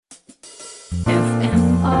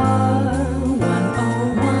FMR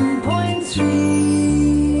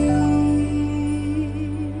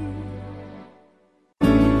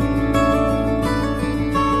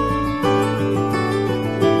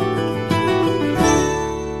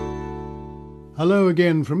Hello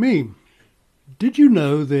again from me. Did you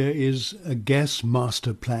know there is a gas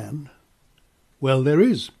master plan? Well, there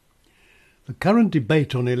is. The current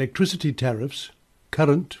debate on electricity tariffs,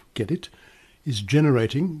 current, get it, is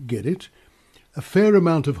generating, get it, a fair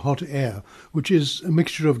amount of hot air, which is a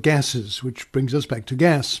mixture of gases, which brings us back to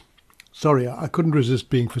gas. Sorry, I couldn't resist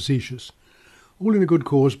being facetious. All in a good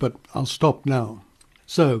cause, but I'll stop now.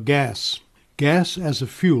 So, gas. Gas as a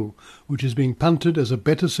fuel, which is being punted as a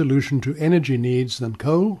better solution to energy needs than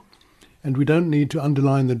coal, and we don't need to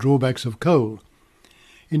underline the drawbacks of coal.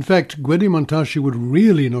 In fact, Gwede Mantashe would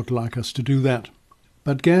really not like us to do that.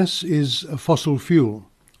 But gas is a fossil fuel,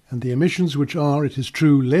 and the emissions which are, it is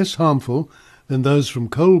true, less harmful than those from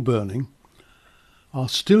coal burning, are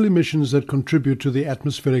still emissions that contribute to the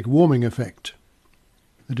atmospheric warming effect.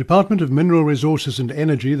 The Department of Mineral Resources and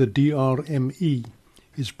Energy, the DRME,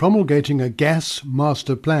 is promulgating a gas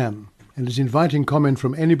master plan and is inviting comment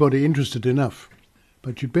from anybody interested enough.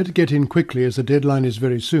 But you'd better get in quickly as the deadline is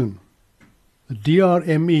very soon. The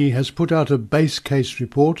DRME has put out a base case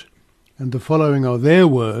report, and the following are their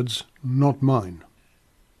words, not mine.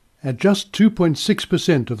 At just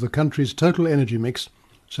 2.6% of the country's total energy mix,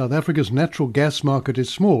 South Africa's natural gas market is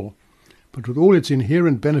small, but with all its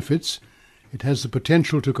inherent benefits, it has the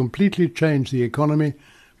potential to completely change the economy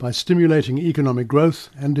by stimulating economic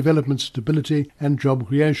growth and development stability and job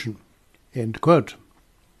creation. End quote.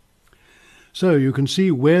 So you can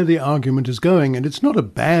see where the argument is going, and it's not a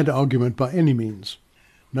bad argument by any means.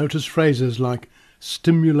 Notice phrases like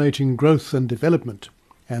stimulating growth and development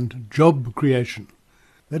and job creation.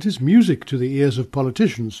 That is music to the ears of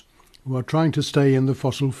politicians who are trying to stay in the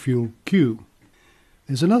fossil fuel queue.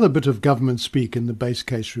 There's another bit of government speak in the base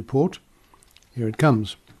case report. Here it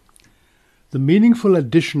comes. The meaningful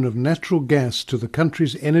addition of natural gas to the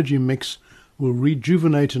country's energy mix will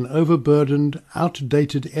rejuvenate an overburdened,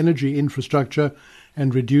 outdated energy infrastructure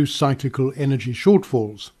and reduce cyclical energy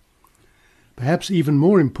shortfalls. Perhaps even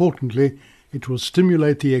more importantly, it will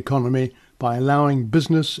stimulate the economy by allowing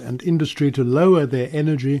business and industry to lower their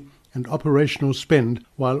energy and operational spend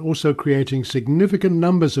while also creating significant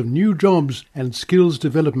numbers of new jobs and skills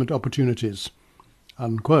development opportunities.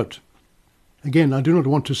 Unquote. Again, I do not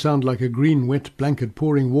want to sound like a green wet blanket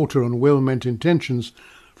pouring water on well-meant intentions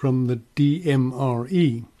from the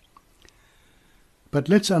DMRE. But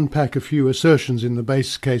let's unpack a few assertions in the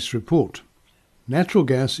base case report. Natural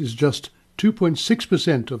gas is just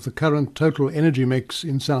 2.6% of the current total energy mix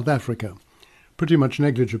in South Africa. Pretty much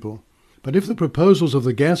negligible. But if the proposals of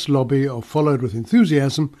the gas lobby are followed with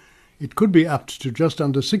enthusiasm, it could be upped to just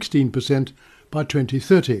under 16% by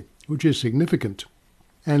 2030, which is significant.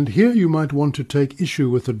 And here you might want to take issue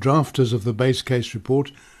with the drafters of the base case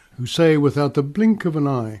report, who say without the blink of an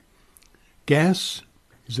eye, gas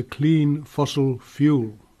is a clean fossil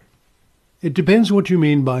fuel. It depends what you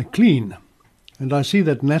mean by clean, and I see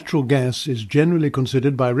that natural gas is generally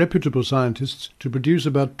considered by reputable scientists to produce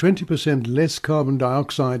about 20% less carbon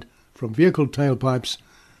dioxide from vehicle tailpipes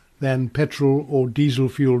than petrol or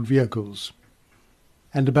diesel-fueled vehicles,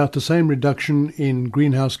 and about the same reduction in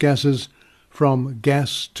greenhouse gases from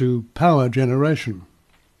gas to power generation.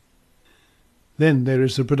 Then there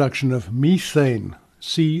is the production of methane,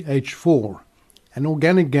 CH4, an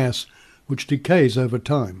organic gas which decays over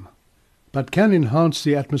time, but can enhance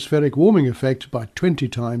the atmospheric warming effect by 20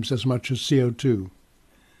 times as much as CO2.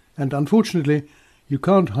 And unfortunately, you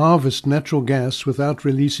can't harvest natural gas without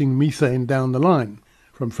releasing methane down the line,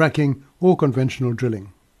 from fracking or conventional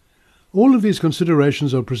drilling. All of these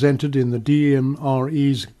considerations are presented in the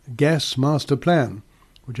DMRE's Gas Master Plan,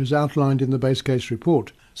 which is outlined in the base case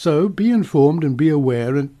report. So be informed and be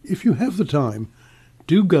aware, and if you have the time,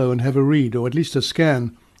 do go and have a read, or at least a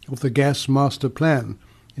scan, of the Gas Master Plan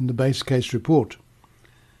in the base case report.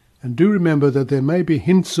 And do remember that there may be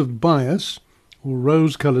hints of bias, or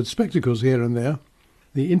rose-coloured spectacles here and there.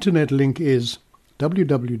 The internet link is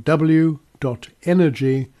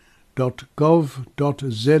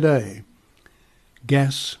www.energy.gov.za.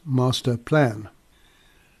 Gas Master Plan.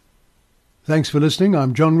 Thanks for listening.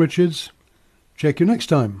 I'm John Richards. Check you next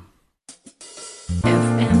time.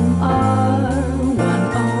 FM